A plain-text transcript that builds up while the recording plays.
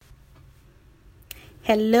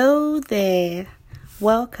Hello there.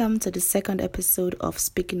 Welcome to the second episode of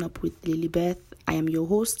Speaking Up with Lilibeth. I am your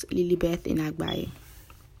host, Lilibeth Inagbaye.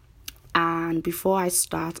 And before I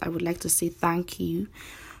start, I would like to say thank you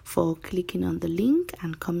for clicking on the link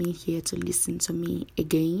and coming here to listen to me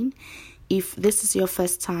again. If this is your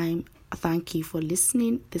first time, thank you for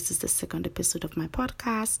listening. This is the second episode of my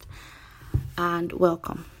podcast, and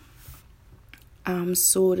welcome.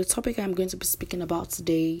 So the topic I'm going to be speaking about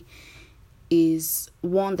today is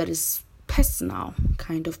one that is personal,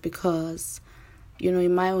 kind of, because,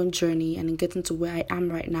 in my own journey and in getting to where I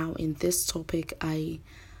am right now in this topic, I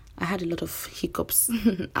had a lot of hiccups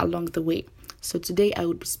along the way. So today I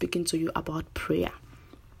would be speaking to you about prayer.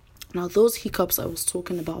 Now, those hiccups I was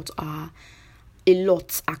talking about are a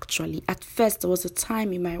lot, actually. At first, there was a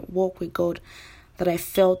time in my walk with God that I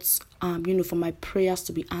felt, for my prayers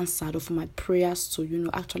to be answered, or for my prayers to,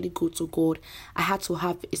 actually go to God, I had to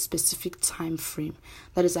have a specific time frame.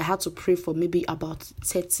 That is, I had to pray for maybe about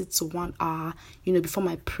 30 to 1 hour, before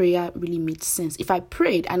my prayer really made sense. If I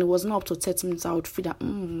prayed and it was not up to 30 minutes, I would feel that,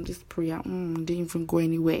 this prayer, didn't even go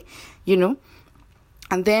anywhere,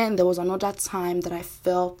 And then there was another time that I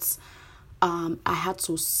felt I had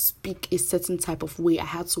to speak a certain type of way. I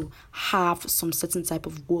had to have some certain type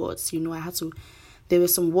of words, there were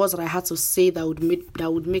some words that I had to say that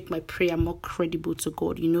would make my prayer more credible to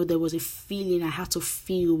God. There was a feeling I had to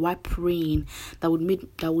feel while praying that would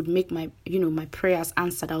make my, my prayers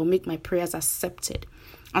answered, that would make my prayers accepted.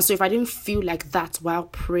 And so if I didn't feel like that while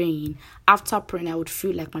praying, after praying, I would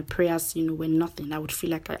feel like my prayers, were nothing. I would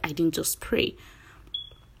feel like I didn't just pray.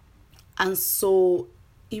 And so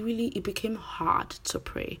it became hard to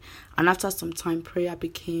pray. And after some time, prayer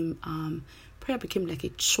became like a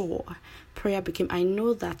chore. I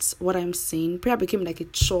know that's what I'm saying. Prayer became like a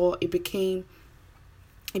chore. It became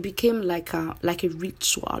like a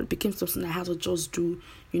ritual. It became something I had to just do,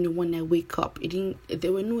 when I wake up.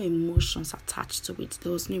 There were no emotions attached to it.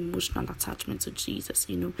 There was no emotional attachment to Jesus,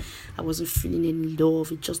 I wasn't feeling any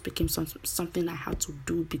love. It just became something I had to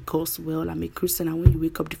do because, I'm a Christian, and when you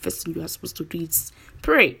wake up, the first thing you are supposed to do is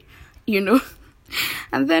pray,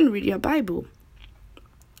 and then read your Bible.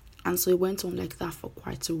 And so it went on like that for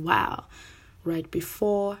quite a while, right?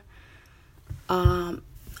 Before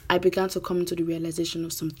I began to come into the realization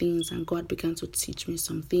of some things, and God began to teach me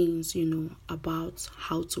some things, about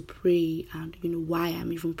how to pray and, why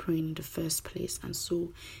I'm even praying in the first place. And so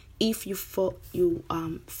if you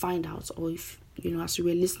find out, or if, as you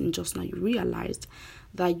were listening just now, you realized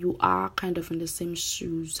that you are kind of in the same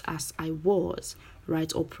shoes as I was,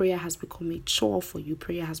 right? Or prayer has become a chore for you.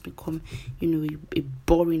 Prayer has become, a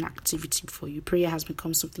boring activity for you. Prayer has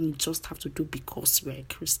become something you just have to do because you're a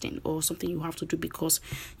Christian, or something you have to do because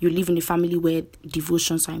you live in a family where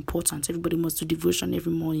devotions are important. Everybody must do devotion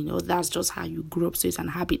every morning, or that's just how you grew up, so it's an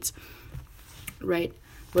habit, right?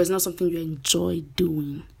 But it's not something you enjoy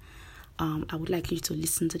doing. I would like you to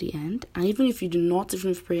listen to the end. And even if you do not,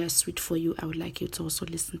 even if prayer is sweet for you, I would like you to also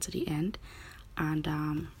listen to the end. And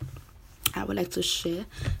I would like to share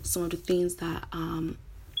some of the things that,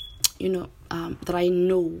 that I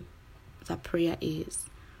know that prayer is,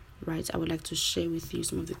 right? I would like to share with you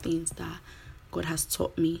some of the things that God has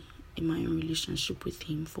taught me in my own relationship with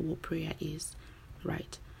Him for what prayer is,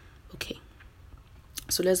 right? Okay.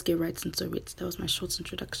 So let's get right into it. That was my short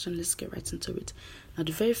introduction. Let's get right into it. Now,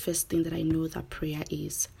 the very first thing that I know that prayer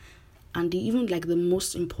is, and even like the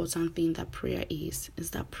most important thing that prayer is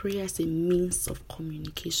that prayer is a means of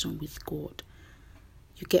communication with God.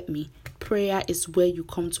 You get me? Prayer is where you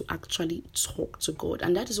come to actually talk to God.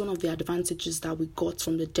 And that is one of the advantages that we got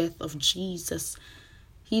from the death of Jesus.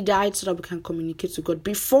 He died so that we can communicate to God.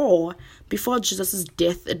 Before Jesus'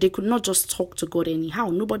 death, they could not just talk to God anyhow.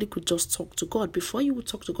 Nobody could just talk to God. Before you would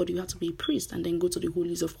talk to God, you had to be a priest and then go to the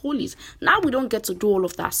holies of holies. Now we don't get to do all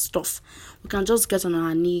of that stuff. We can just get on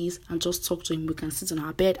our knees and just talk to Him. We can sit on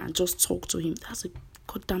our bed and just talk to Him. That's a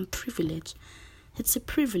goddamn privilege. It's a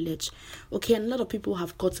privilege. Okay, and a lot of people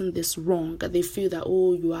have gotten this wrong. They feel that,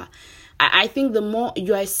 you are... I think the more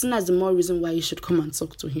you are a sinner, the more reason why you should come and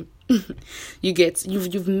talk to Him.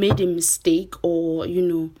 You've made a mistake, or,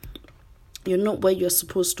 you're not where you're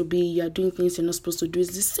supposed to be. You're doing things you're not supposed to do.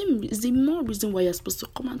 It's the more reason why you're supposed to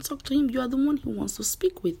come and talk to Him. You are the one He wants to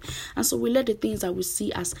speak with. And so we let the things that we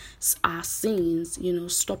see as our sins,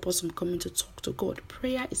 stop us from coming to talk to God.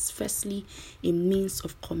 Prayer is firstly a means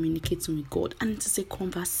of communicating with God. And it is a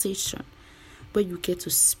conversation where you get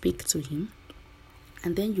to speak to Him,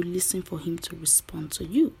 and then you listen for Him to respond to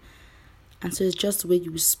you. And so it's just the way you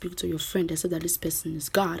will speak to your friend. They said that this person is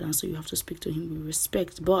God, and so you have to speak to Him with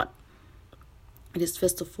respect. But It is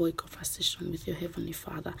first of all a conversation with your Heavenly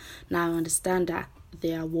Father. Now I understand that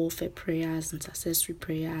there are warfare prayers, intercessory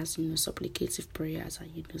prayers, supplicative prayers,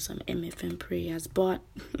 and some MFM prayers, but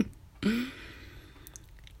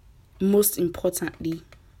most importantly,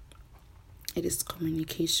 it is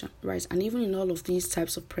communication, right? And even in all of these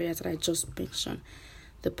types of prayers that I just mentioned,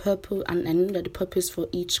 the purpose, and I know that the purpose for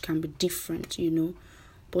each can be different,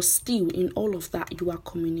 but still in all of that, you are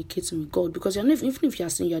communicating with God, because you're not, even if you are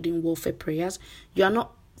saying you're doing warfare prayers, you are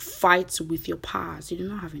not fighting with your powers. You do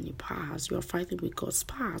not have any powers. You are fighting with God's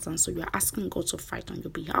powers, and so you are asking God to fight on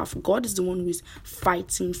your behalf. God is the one who is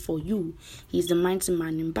fighting for you. He is the mighty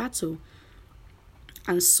man in battle.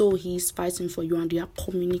 And so he is fighting for you, and you are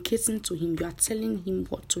communicating to him. You are telling him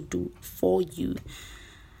what to do for you.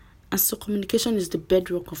 And so communication is the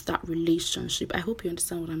bedrock of that relationship. I hope you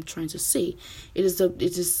understand what I'm trying to say. It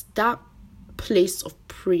is that place of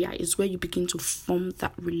prayer is where you begin to form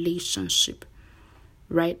that relationship,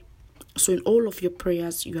 right? So in all of your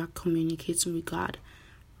prayers, you are communicating with God,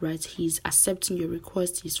 right? He's accepting your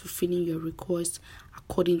request. He's fulfilling your request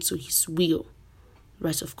according to his will.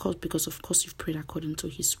 Right, of course, because of course you've prayed according to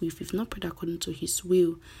his will. If you've not prayed according to his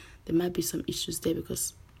will, there might be some issues there,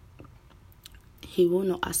 because he will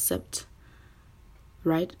not accept,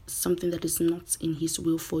 right, something that is not in his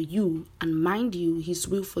will for you. And mind you, his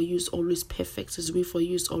will for you is always perfect. His will for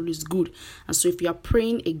you is always good. And so if you are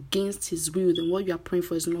praying against his will, then what you are praying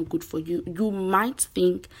for is not good for you. You might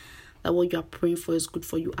think that what you are praying for is good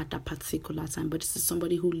for you at that particular time, but this is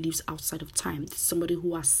somebody who lives outside of time. This is somebody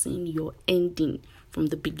who has seen your ending from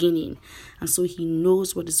the beginning, and so he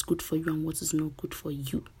knows what is good for you and what is not good for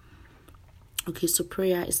you. Okay, so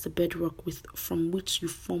prayer is the bedrock from which you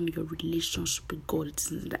form your relationship with God.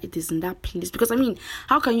 It is in that place, because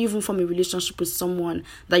how can you even form a relationship with someone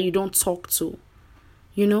that you don't talk to?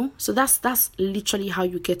 So that's literally how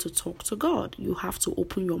you get to talk to God. You have to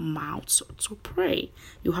open your mouth to pray.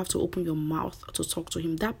 You have to open your mouth to talk to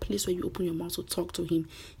him. That place where you open your mouth to talk to him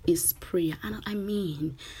is prayer. And I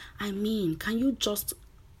mean, can you just,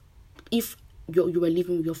 if you were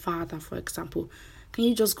living with your father, for example, can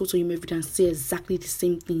you just go to him every day and say exactly the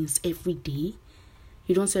same things every day?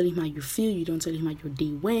 You don't tell him how you feel. You don't tell him how your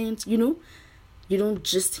day went. You don't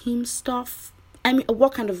just him stuff.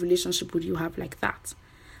 What kind of relationship would you have like that?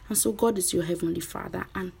 And so God is your Heavenly Father,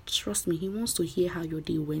 and trust me, he wants to hear how your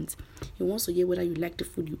day went. He wants to hear whether you like the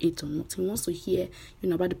food you ate or not. He wants to hear,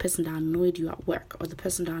 about the person that annoyed you at work, or the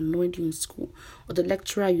person that annoyed you in school, or the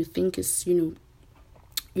lecturer you think is,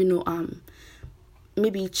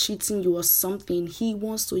 maybe cheating you or something. He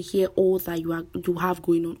wants to hear all that you have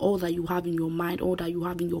going on, all that you have in your mind, all that you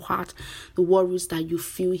have in your heart, the worries that you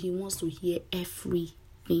feel. He wants to hear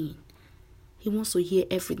everything. He wants to hear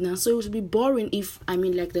everything. And so it would be boring if,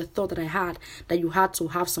 like the thought that I had, that you had to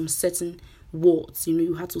have some certain words,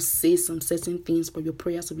 you had to say some certain things for your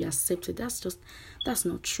prayers to be accepted. That's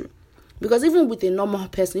not true. Because even with a normal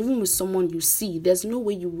person, even with someone you see, there's no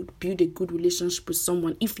way you would build a good relationship with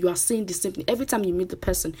someone if you are saying the same thing. Every time you meet the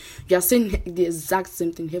person, you are saying the exact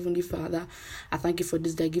same thing. Heavenly Father, I thank you for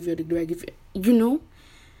this day. I give you the glory. I give you,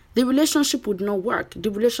 the relationship would not work.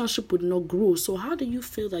 The relationship would not grow. So how do you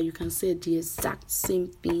feel that you can say the exact same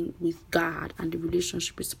thing with God and the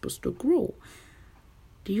relationship is supposed to grow?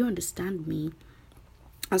 Do you understand me?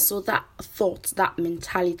 And so that thought, that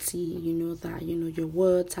mentality, that, your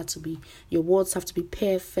words have to be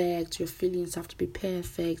perfect. Your feelings have to be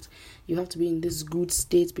perfect. You have to be in this good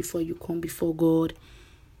state before you come before God,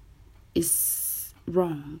 is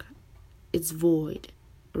wrong. It's void.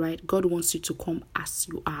 Right? God wants you to come as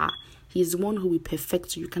you are. He is the one who will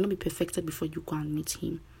perfect you. You cannot be perfected before you go and meet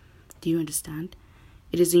him. Do you understand?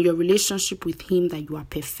 It is in your relationship with him that you are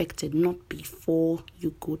perfected, not before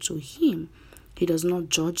you go to him. He does not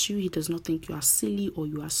judge you. He does not think you are silly or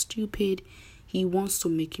you are stupid. He wants to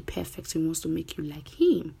make you perfect. He wants to make you like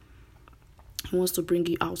him. He wants to bring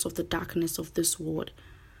you out of the darkness of this world,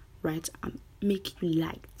 right? And make you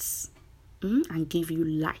light. And give you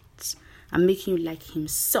light. And make you like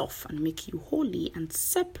himself. And make you holy and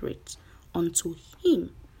separate unto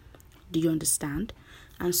him. Do you understand?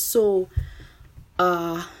 And so,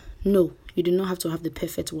 no, you do not have to have the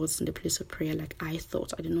perfect words in the place of prayer like I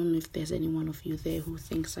thought. I do not know if there's any one of you there who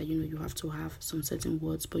thinks that, you have to have some certain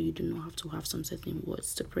words, but you do not have to have some certain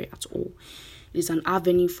words to pray at all. It is an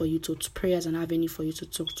avenue for you to pray, as an avenue for you to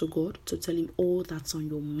talk to God, to tell him all that's on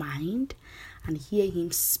your mind and hear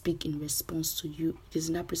him speak in response to you. It is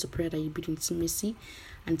in that place of prayer that you build intimacy,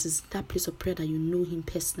 and it is that place of prayer that you know him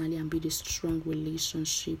personally and build a strong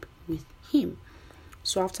relationship with him.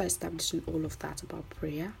 So after establishing all of that about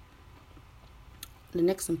prayer, the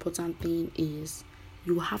next important thing is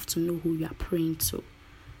you have to know who you are praying to.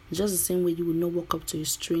 Just the same way you will not walk up to a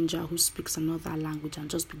stranger who speaks another language and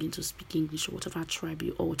just begin to speak English or whatever tribe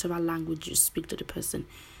or whatever language you speak to the person.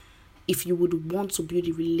 If you would want to build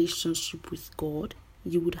a relationship with God,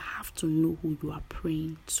 you would have to know who you are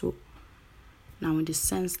praying to. Now, in the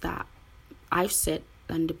sense that I've said,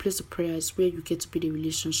 and the place of prayer is where you get to build a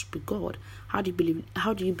relationship with God. How do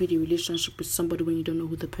you build a relationship with somebody when you don't know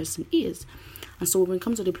who the person is? And so when it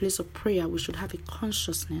comes to the place of prayer, we should have a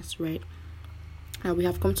consciousness, right? That we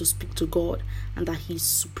have come to speak to God and that He's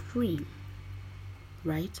supreme,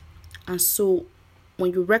 right? And so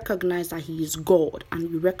when you recognize that He is God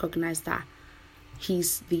and you recognize that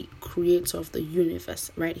He's the creator of the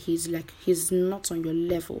universe, right? He's not on your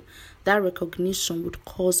level. That recognition would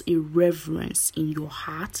cause a reverence in your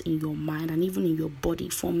heart, in your mind, and even in your body.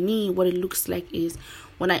 For me, what it looks like is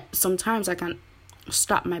sometimes I can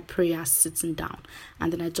start my prayer sitting down,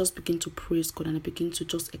 and then I just begin to praise God and I begin to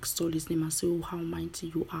just extol His name and say, oh, how mighty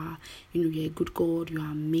you are. You're a good God. You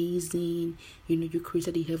are amazing. You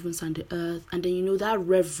created the heavens and the earth. And then, that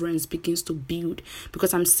reverence begins to build,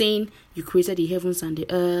 because I'm saying you created the heavens and the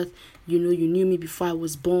earth. You knew me before I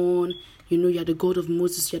was born. You're the God of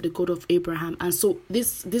Moses. You're the God of Abraham. And so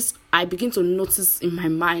this I begin to notice in my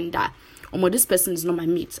mind that, this person is not my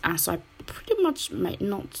mate. And so I pretty much might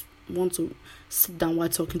not want to sit down while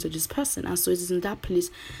talking to this person. And so it is in that place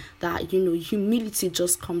that humility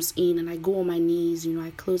just comes in, and I go on my knees.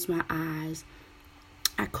 I close my eyes,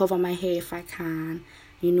 I cover my hair if I can,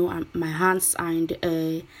 my hands are in the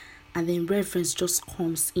air, and then reverence just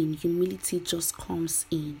comes in, humility just comes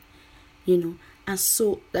in, and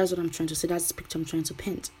so that's what I'm trying to say. That's the picture I'm trying to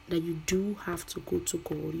paint, that you do have to go to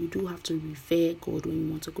God. You do have to revere God when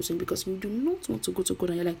you want to go to Him, because you do not want to go to God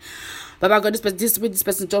and you're like, Baba God, this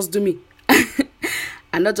person just do me.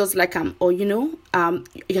 And not just like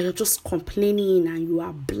you're just complaining and you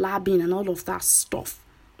are blabbing and all of that stuff.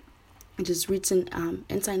 It is written,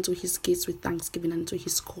 enter into His gates with thanksgiving and into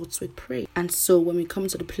His courts with prayer. And so when we come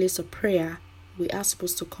to the place of prayer, we are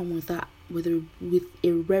supposed to come with that, with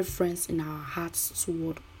a reverence in our hearts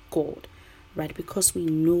toward God, right? Because we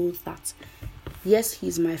know that, yes,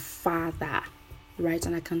 He's my Father, right?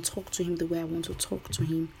 And I can talk to Him the way I want to talk to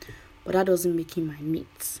Him, but that doesn't make Him my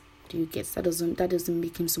mate. Do you get? That doesn't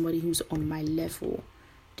make Him somebody who's on my level.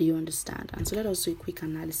 Do you understand? And so let us do a quick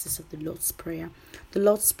analysis of the Lord's Prayer. The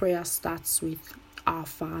Lord's Prayer starts with our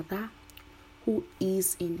Father who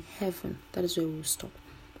is in heaven. That is where we'll stop.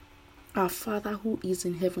 Our Father who is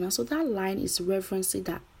in heaven. And so that line is referencing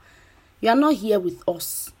that you are not here with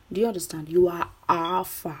us. Do you understand? You are our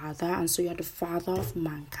Father, and so you are the Father of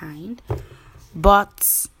mankind.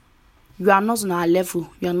 But you are not on our level.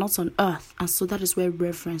 You are not on earth. And so that is where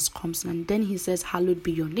reverence comes in. And then He says, hallowed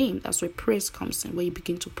be your name. That's where praise comes in, where you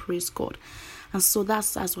begin to praise God. And so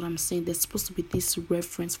that's what I'm saying. There's supposed to be this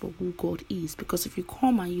reverence for who God is. Because if you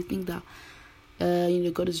come and you think that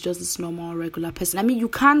God is just this normal, regular person. I mean, you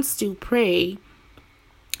can still pray.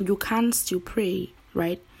 You can still pray,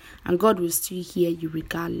 right? And God will still hear you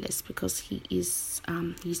regardless, because He is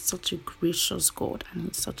He's such a gracious God and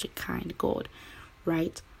He's such a kind God,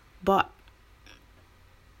 right? But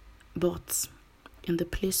in the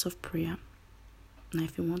place of prayer, now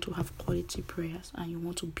if you want to have quality prayers and you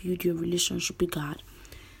want to build your relationship with God,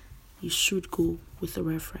 you should go with a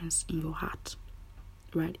reverence in your heart.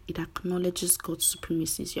 Right, it acknowledges God's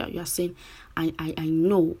supremacy. You are saying, I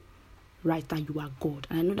know, right, that you are God,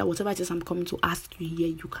 and I know that whatever it is I'm coming to ask you here,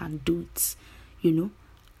 you can do it,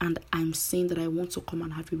 and I'm saying that I want to come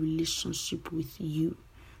and have a relationship with you.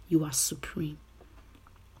 You are supreme.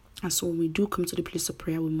 And so when we do come to the place of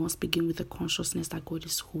prayer, we must begin with the consciousness that God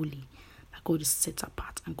is holy, that God is set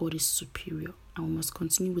apart, and God is superior, and we must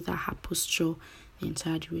continue with that heart posture the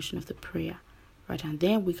entire duration of the prayer. Right, and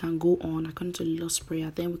then we can go on, according to the Lord's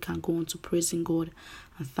Prayer, then we can go on to praising God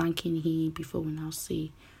and thanking Him before we now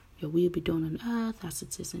say, your will be done on earth as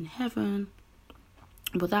it is in heaven.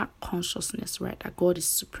 But that consciousness, right, that God is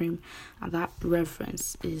supreme, and that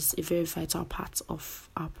reverence is a very vital part of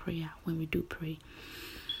our prayer when we do pray.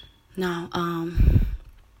 Now,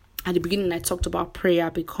 at the beginning, I talked about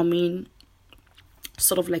prayer becoming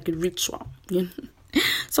sort of like a ritual,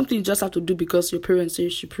 something you just have to do because your parents say you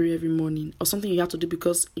should pray every morning, or something you have to do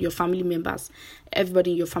because your family members,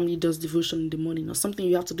 everybody in your family does devotion in the morning, or something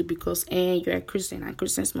you have to do because you're a Christian and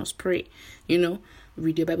Christians must pray,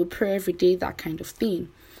 read your Bible, pray every day, that kind of thing.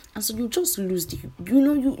 And so you just lose you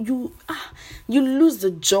lose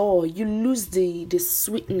the joy, you lose the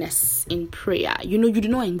sweetness in prayer. You do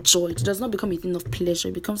not enjoy it. It does not become a thing of pleasure.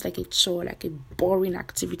 It becomes like a chore, like a boring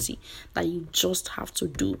activity that you just have to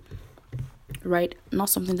do. Right? Not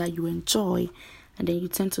something that you enjoy and then you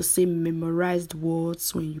tend to say memorized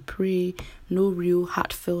words when you pray, no real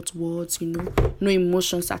heartfelt words, no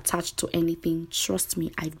emotions attached to anything. Trust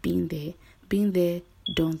me, I've been there,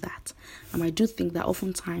 done that. And I do think that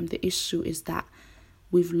oftentimes the issue is that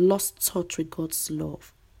we've lost touch with God's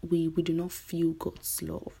love. We do not feel God's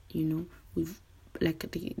love, we've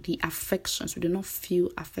like the affections. We do not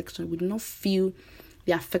feel affection. We do not feel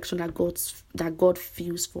the affection that God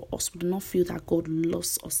feels for us. We do not feel that God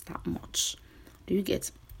loves us that much. Do you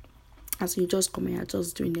get? As you just come here,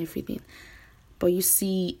 just doing everything. But you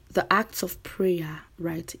see, the act of prayer,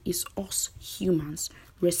 right, is us humans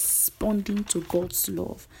responding to God's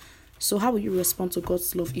love. So how will you respond to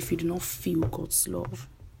God's love if you do not feel God's love?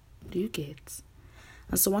 Do you get?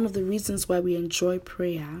 And so one of the reasons why we enjoy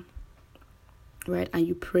prayer, right, and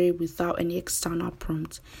you pray without any external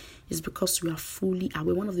prompt, is because you are fully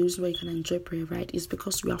aware. One of the reasons why you can enjoy prayer, right, is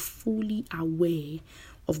because you are fully aware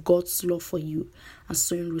of God's love for you. And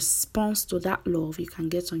so in response to that love, you can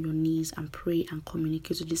get on your knees and pray and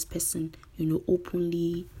communicate to this person,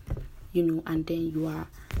 openly, and then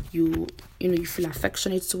you feel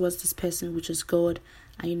affectionate towards this person, which is God.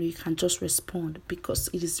 And you can just respond because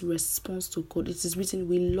it is response to God. It is written,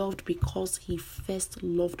 we loved because He first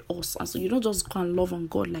loved us. And so you don't just go and love on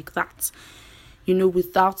God like that,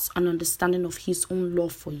 without an understanding of His own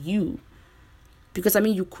love for you. Because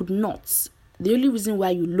you could not. The only reason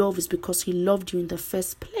why you love is because He loved you in the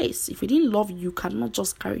first place. If He didn't love you, you cannot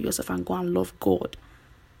just carry yourself and go and love God.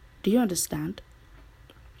 Do you understand?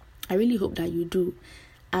 I really hope that you do.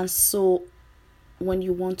 And so when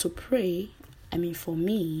you want to pray, for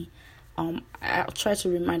me, I try to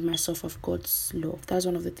remind myself of God's love. That's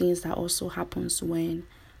one of the things that also happens when,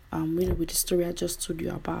 with the story I just told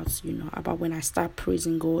you about, about when I start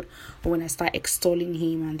praising God or when I start extolling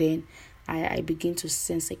Him, and then I begin to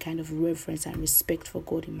sense a kind of reverence and respect for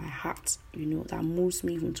God in my heart, that moves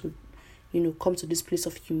me even to, come to this place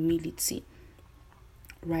of humility,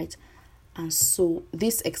 right? And so the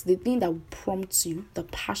thing that will prompt you, the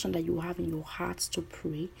passion that you have in your heart to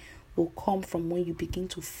pray, will come from when you begin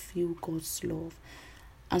to feel God's love.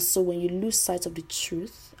 And so when you lose sight of the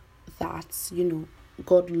truth that,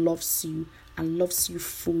 God loves you and loves you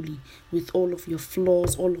fully with all of your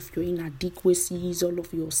flaws, all of your inadequacies, all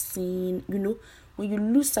of your sin, when you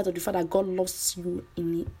lose sight of the fact that God loves you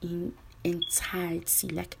in entirety,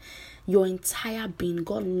 like your entire being,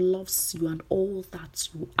 God loves you and all that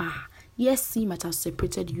you are. Yes, sin might have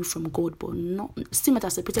separated you from God, but sin might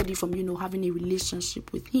have separated you from, having a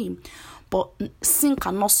relationship with Him. But sin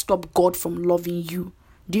cannot stop God from loving you.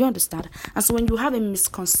 Do you understand? And so when you have a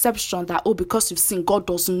misconception that, because you've sinned, God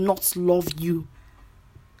does not love you,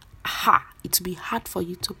 it will be hard for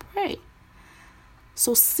you to pray.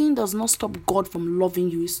 So sin does not stop God from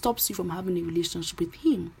loving you. It stops you from having a relationship with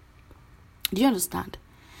Him. Do you understand?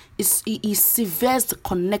 It severs the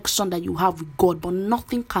connection that you have with God, but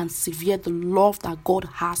nothing can sever the love that God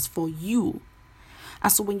has for you.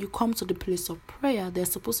 And so when you come to the place of prayer,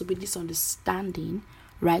 there's supposed to be this understanding,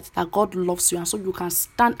 right, that God loves you. And so you can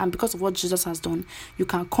stand, and because of what Jesus has done, you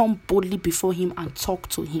can come boldly before Him and talk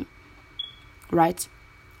to Him, right?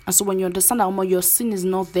 And so when you understand that your sin is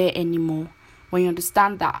not there anymore, when you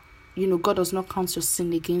understand that, God does not count your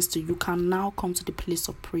sin against you, you can now come to the place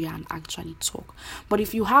of prayer and actually talk. But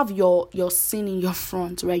if you have your sin in your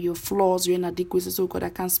front, right, your flaws, your inadequacies, oh God, I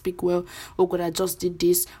can't speak well, oh God, I just did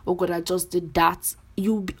this, oh God, I just did that,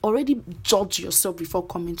 you already judge yourself before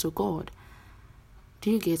coming to God. Do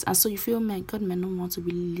you get? And so you feel, God may not want to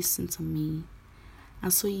really listen to me.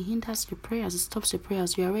 And so He hinders your prayers, it stops your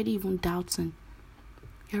prayers. You're already even doubting.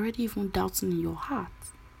 You're already even doubting in your heart.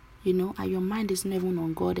 And your mind is not even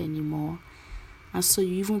on God anymore. And so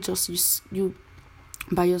you even you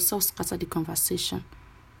by yourself scatter the conversation,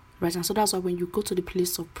 right? And so that's why when you go to the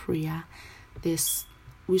place of prayer,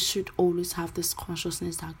 we should always have this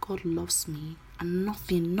consciousness that God loves me, and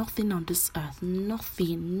nothing on this earth,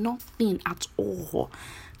 nothing at all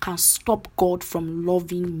can stop God from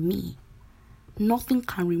loving me. Nothing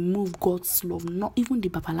can remove God's love, not even the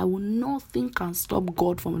Babalawo. Nothing can stop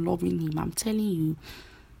God from loving Him. I'm telling you.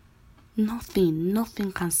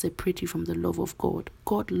 Nothing can separate you from the love of God.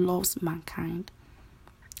 God loves mankind.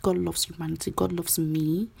 God loves humanity. God loves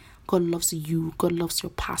me. God loves you. God loves your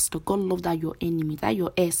pastor. God loves that your enemy, that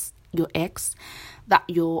your ex, that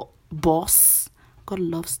your boss. God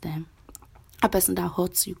loves them. A person that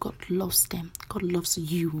hurts you, God loves them. God loves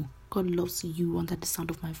you. God loves you under the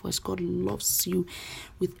sound of my voice. God loves you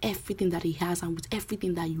with everything that He has and with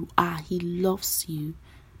everything that you are. He loves you.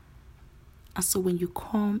 And so when you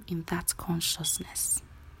come in that consciousness,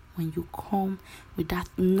 when you come with that,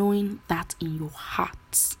 knowing that in your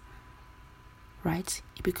heart, right?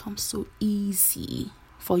 It becomes so easy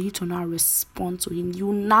for you to now respond to him.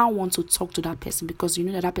 You now want to talk to that person because you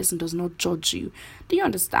know that person does not judge you. Do you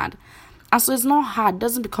understand? And so it's not hard. It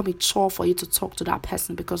doesn't become a chore for you to talk to that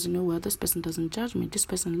person because you know, well, this person doesn't judge me. This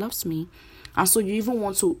person loves me. And so you even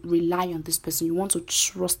want to rely on this person. You want to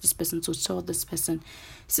trust this person, to tell this person,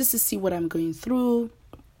 see what I'm going through.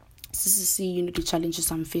 See, the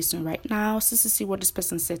challenges I'm facing right now. See what this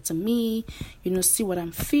person said to me. See what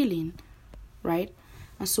I'm feeling, right?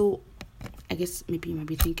 And so I guess maybe you might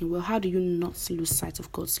be thinking, well, how do you not lose sight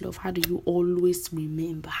of God's love? How do you always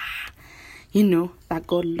remember, that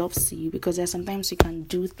God loves you? Because there's sometimes you can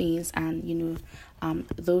do things and,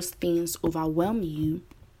 those things overwhelm you.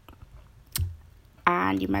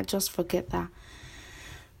 And you might just forget that.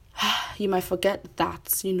 You might forget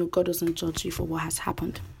that, God doesn't judge you for what has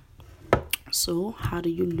happened. So how do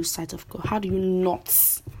you lose sight of God? How do you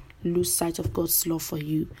not lose sight of God's love for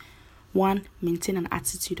you? 1, maintain an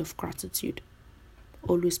attitude of gratitude.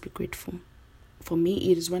 Always be grateful. For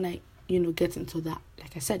me, it is when I, get into that,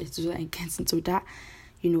 like I said, it's when I get into that,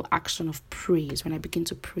 action of praise. When I begin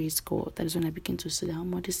to praise God, that is when I begin to say that,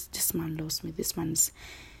 oh, this man loves me.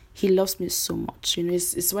 He loves me so much.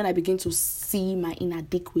 It's when I begin to see my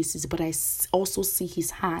inadequacies, but I also see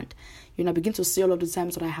his hand. I begin to see all of the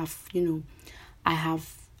times that I have,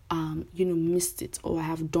 missed it or I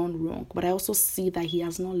have done wrong. But I also see that he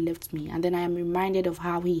has not left me. And then I am reminded of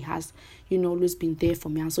how he has, always been there for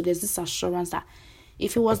me. And so there's this assurance that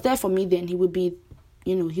if he was there for me, then he would be,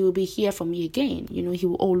 he will be here for me again. He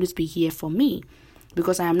will always be here for me.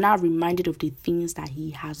 Because I am now reminded of the things that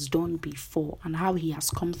he has done before and how he has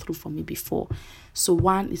come through for me before. So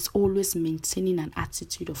 1 is always maintaining an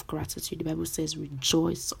attitude of gratitude. The Bible says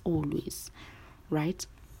rejoice always, right?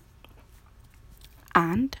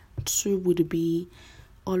 And 2 would be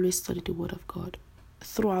always study the word of God.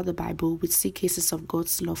 Throughout the Bible, we see cases of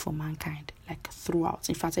God's love for mankind, like throughout.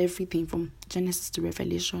 In fact, everything from Genesis to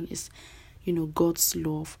Revelation is, God's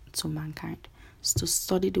love to mankind. So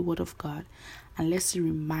study the word of God and let's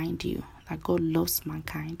remind you that God loves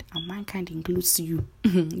mankind and mankind includes you.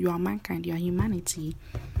 You are mankind, you are humanity,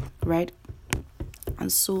 right?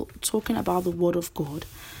 And so talking about the word of God,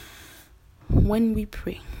 when we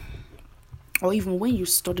pray, or even when you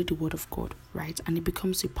study the word of God, right, and it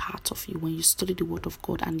becomes a part of you, when you study the word of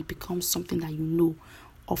God and it becomes something that you know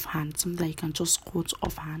offhand, something that you can just quote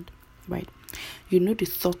offhand, right? You know the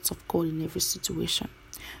thoughts of God in every situation.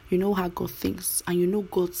 You know how God thinks, and you know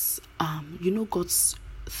God's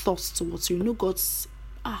thoughts towards you. You know God's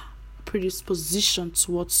predisposition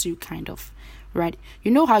towards you, kind of, right?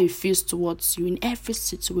 You know how He feels towards you in every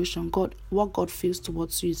situation. What God feels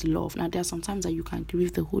towards you is love. Now, there are some times that you can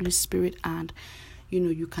grieve the Holy Spirit, and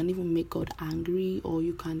you can even make God angry, or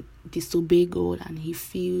you can disobey God, and He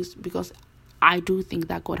feels, because I do think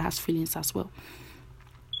that God has feelings as well.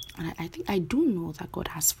 And I do know that God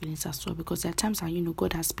has feelings as well, because there are times that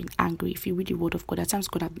God has been angry. If you read the word of God, there are times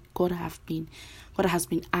God has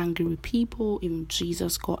been angry with people. Even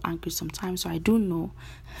Jesus got angry sometimes. So I do know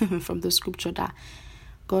from the scripture that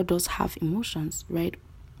God does have emotions, right?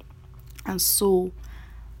 And so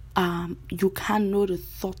you can know the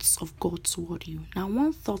thoughts of God toward you. Now,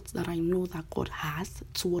 one thought that I know that God has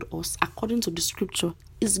toward us, according to the scripture,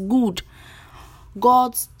 is good.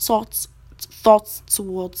 God's thoughts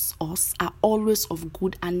towards us are always of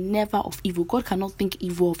good and never of evil. God cannot think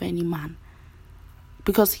evil of any man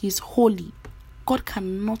because He's holy. God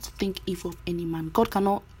cannot think evil of any man. God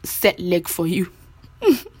cannot set leg for you.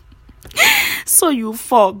 So you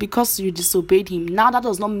fall because you disobeyed Him. Now, that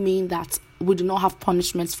does not mean that we do not have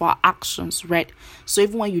punishments for our actions, right? So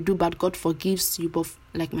even when you do bad, God forgives you. But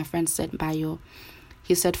like my friend said,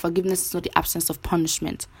 he said forgiveness is not the absence of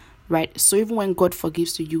punishment. Right, so even when God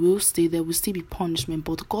forgives you, there will still be punishment,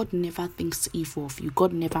 but God never thinks evil of you.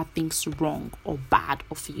 God never thinks wrong or bad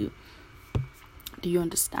of you. Do you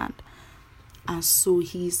understand? And so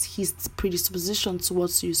his predisposition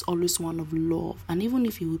towards you is always one of love. And even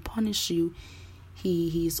if He will punish you,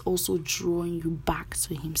 he is also drawing you back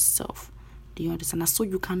to Himself. Do you understand? And so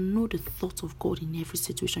you can know the thought of God in every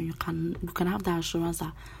situation. You can have that assurance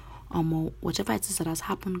that whatever it is that has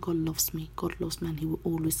happened, God loves me, and He will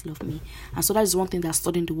always love me. And so that is one thing that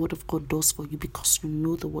studying the word of God does for you, because you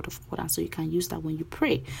know the word of God, and so you can use that when you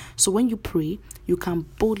pray. So when you pray, you can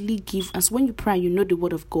boldly give, and so when you pray and you know the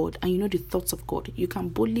word of God and you know the thoughts of God, you can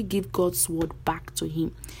boldly give God's word back to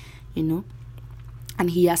Him, And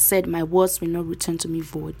He has said, my words will not return to me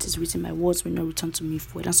void. It is written, my words will not return to me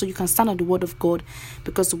void. And so you can stand on the word of God,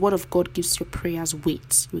 because the word of God gives your prayers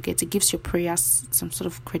weight. It gives your prayers some sort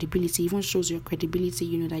of credibility. It even shows your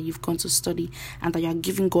credibility, that you've gone to study and that you are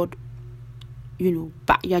giving God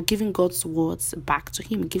back. You are giving God's words back to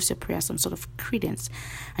him. It gives your prayer some sort of credence,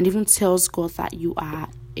 and even tells God that you are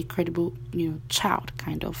a credible, child,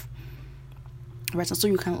 kind of. Right, and so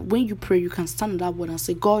when you pray, you can stand on that word and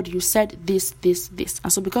say, God, you said this, this, this.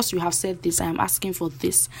 And so because you have said this, I am asking for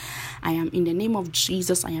this. I am, in the name of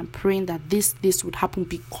Jesus, I am praying that this would happen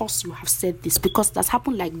because you have said this. Because that's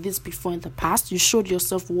happened like this before in the past. You showed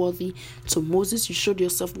yourself worthy to Moses. You showed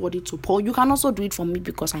yourself worthy to Paul. You can also do it for me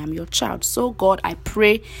because I am your child. So God, I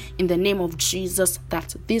pray in the name of Jesus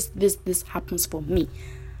that this happens for me.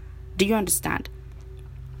 Do you understand?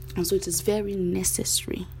 And so it is very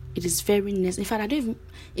necessary. It is very necessary. In fact,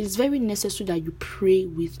 it is very necessary that you pray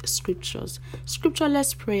with scriptures.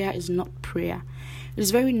 Scriptureless prayer is not prayer. It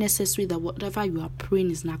is very necessary that whatever you are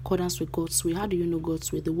praying is in accordance with God's will. How do you know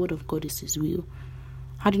God's will? The word of God is his will.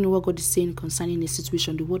 How do you know what God is saying concerning a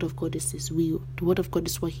situation? The word of God is his will. The word of God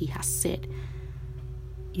is what he has said.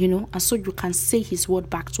 And so you can say his word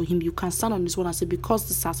back to him. You can stand on his word and say, because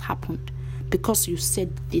this has happened, because you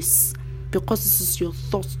said this, because this is your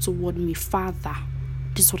thought toward me, Father,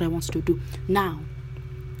 this is what I want to do. Now,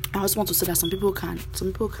 I also want to say that some people can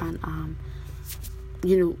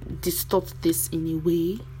distort this in a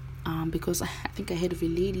way, because I think I heard of a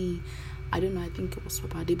lady, I don't know, I think it was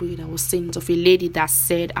Papa Adeboye that was saying, of a lady that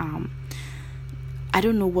said, I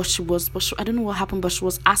don't know what she was, but I don't know what happened, but she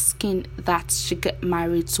was asking that she get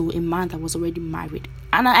married to a man that was already married.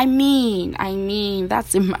 And I mean,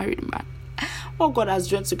 that's a married man. What God has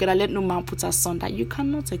joined together, let no man put asunder. You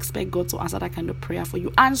cannot expect God to answer that kind of prayer for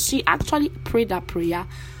you. And she actually prayed that prayer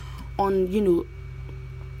on,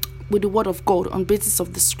 with the word of God, on basis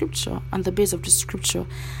of the scripture, on the base of the scripture.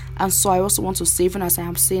 And so I also want to say, even as I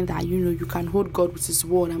am saying that, you can hold God with his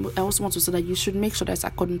word. And I also want to say that you should make sure that it's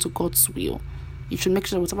according to God's will. You should make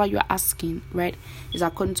sure that whatever you are asking, right, is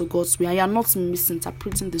according to God's will. And you are not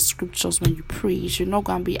misinterpreting the scriptures when you pray. You should not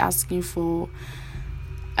go and be asking for,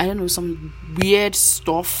 I don't know, some weird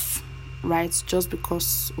stuff, right? Just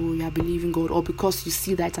because you are believing God, or because you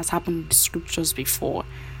see that it has happened in the scriptures before,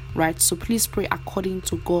 right? So please pray according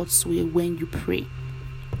to God's will when you pray.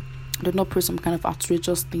 Do not pray some kind of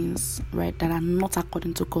outrageous things, right, that are not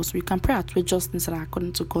according to God's will. You can pray outrageous things that are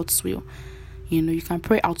according to God's will. You can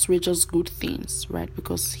pray outrageous good things, right?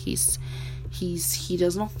 Because he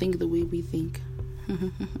does not think the way we think.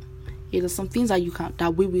 There's some things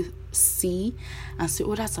that we will see and say,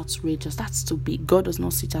 oh, that's outrageous, that's too big. God does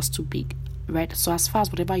not see it as too big, right? So as far as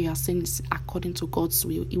whatever you are saying is according to God's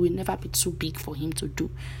will, it will never be too big for him to do,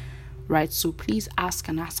 right? So please ask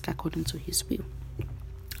according to his will,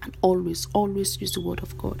 and always use the word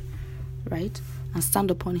of God, right? And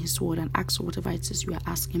stand upon his word and ask for whatever it is you are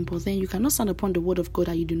asking. But then you cannot stand upon the word of God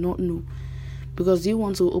that you do not know, because you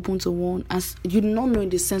want to open to one as you do not know, in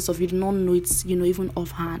the sense of you do not know it's even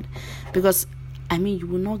offhand. Because you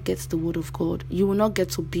will not get the word of God. You will not get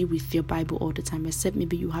to be with your Bible all the time, except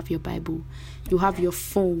maybe you have your Bible, you have your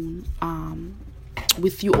phone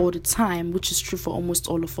with you all the time, which is true for almost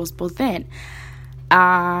all of us. But then there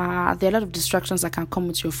are a lot of distractions that can come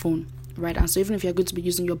with your phone, right? And so even if you're going to be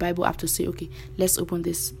using your Bible app to say, okay, let's open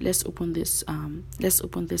this place, let's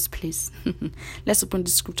open the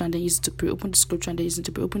scripture and then use it to pray, open the scripture and then use it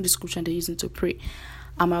to pray, open the scripture and then use it to pray.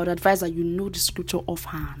 I would advise that you know the scripture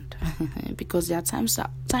offhand, because there are times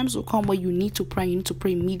will come where you need to pray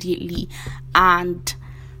immediately, and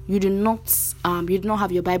you do not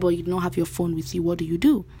have your Bible, you do not have your phone with you. What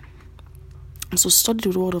do? And so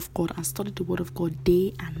study the word of God, and study the word of God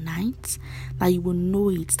day and night, that you will know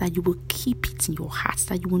it, that you will keep it in your heart,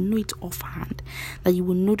 that you will know it offhand, that you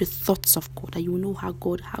will know the thoughts of God, that you will know how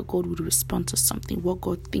God would respond to something, what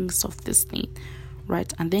God thinks of this thing,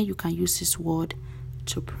 right? And then you can use his word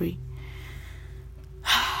to pray.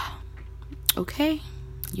 Okay,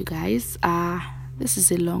 you guys, this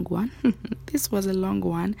is a long one. This was a long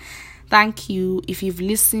one. Thank you. If you've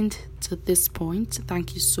listened to this point,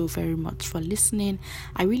 thank you so very much for listening.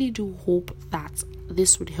 I really do hope that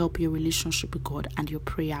this would help your relationship with God and your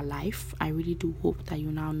prayer life. I really do hope that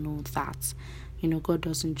you now know that, God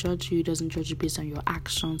doesn't judge you. He doesn't judge you based on your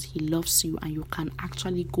actions. He loves you, and you can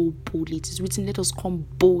actually go boldly. It is written, let us come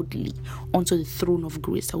boldly unto the throne of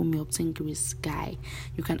grace that we may obtain grace. Guy,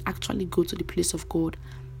 you can actually go to the place of God,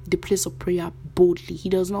 the place of prayer, boldly. He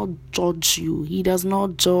does not judge you. He does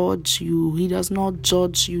not judge you. He does not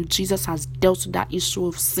judge you. Jesus has dealt with that issue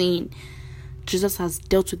of sin. He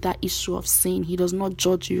does not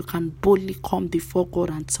judge you. You can boldly come before God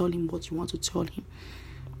and tell him what you want to tell him.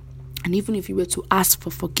 And even if you were to ask for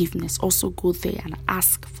forgiveness, also go there and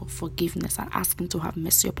ask for forgiveness and ask him to have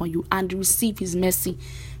mercy upon you and receive his mercy,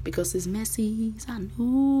 because his mercies are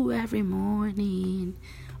new every morning.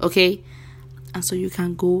 Okay? And so you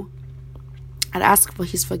can go and ask for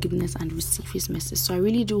his forgiveness and receive his mercy. So I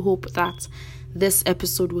really do hope that this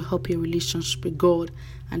episode will help your relationship with God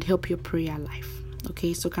and help your prayer life.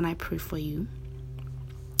 Okay, so can I pray for you?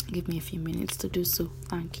 Give me a few minutes to do so.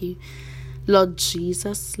 Thank you. Lord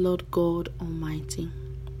Jesus, Lord God Almighty,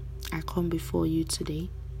 I come before you today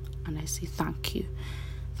and I say thank you.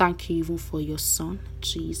 Thank you even for your son,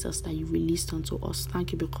 Jesus, that you released unto us.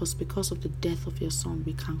 Thank you because of the death of your son,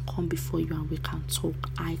 we can come before you and we can talk.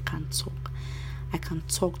 I can talk. I can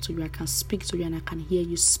talk to you. I can speak to you and I can hear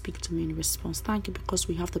you speak to me in response. Thank you because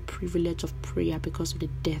we have the privilege of prayer because of the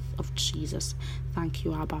death of Jesus. Thank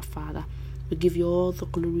you, Abba Father. We give you all the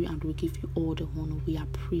glory and we give you all the honor. We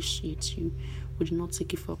appreciate you. We do not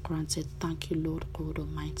take it for granted. Thank you, Lord God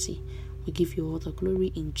Almighty. We give you all the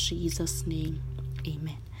glory in Jesus' name.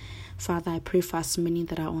 Amen. Father, I pray for as many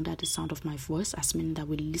that are under the sound of my voice, as many that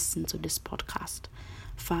will listen to this podcast.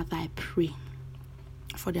 Father, I pray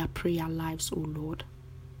for their prayer lives, O Lord,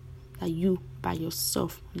 that you, by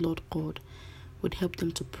yourself, Lord God, would help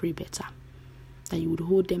them to pray better. That you would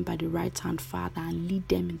hold them by the right hand, Father, and lead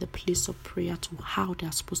them in the place of prayer to how they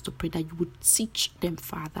are supposed to pray. That you would teach them,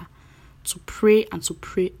 Father, to pray and to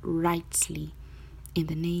pray rightly. In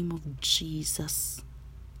the name of Jesus.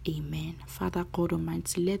 Amen. Father God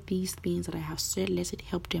Almighty, let these things that I have said, let it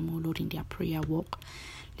help them, O Lord, in their prayer walk.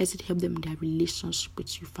 Let it help them in their relationship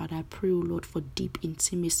with you, Father. I pray, O Lord, for deep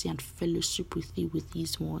intimacy and fellowship with you with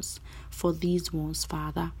these ones. For these ones,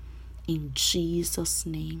 Father, in Jesus'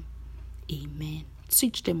 name. Amen.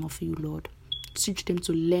 Teach them of you, Lord. Teach them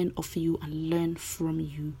to learn of you and learn from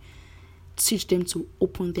you. Teach them to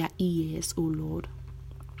open their ears, O Lord,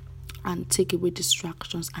 and take away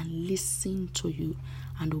distractions and listen to you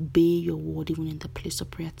and obey your word even in the place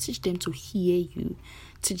of prayer. Teach them to hear you.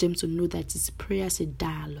 Teach them to know that this prayer is a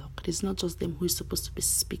dialogue. It's not just them who is supposed to be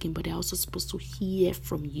speaking, but they're also supposed to hear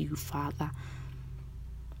from you, Father.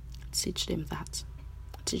 Teach them that.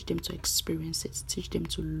 Teach them to experience it. Teach them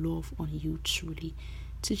to love on you truly.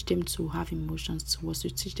 Teach them to have emotions towards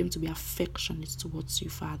you. Teach them to be affectionate towards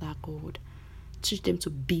you, Father God. Teach them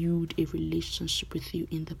to build a relationship with you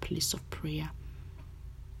in the place of prayer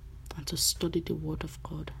and to study the word of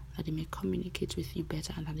God, that they may communicate with you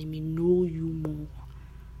better and that they may know you more.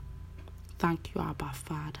 Thank you, Abba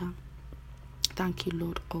Father. Thank you,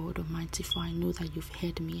 Lord God Almighty, for I know that you've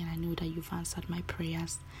heard me and I know that you've answered my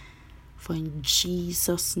prayers. For in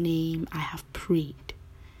Jesus' name I have prayed.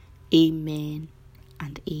 Amen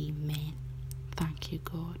and amen. Thank you,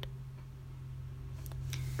 God.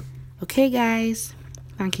 Okay, guys.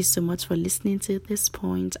 Thank you so much for listening to this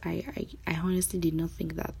point. I honestly did not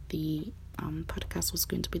think that the podcast was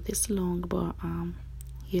going to be this long, but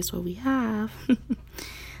here's what we have.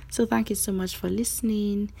 So thank you so much for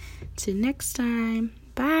listening. Till next time.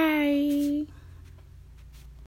 Bye.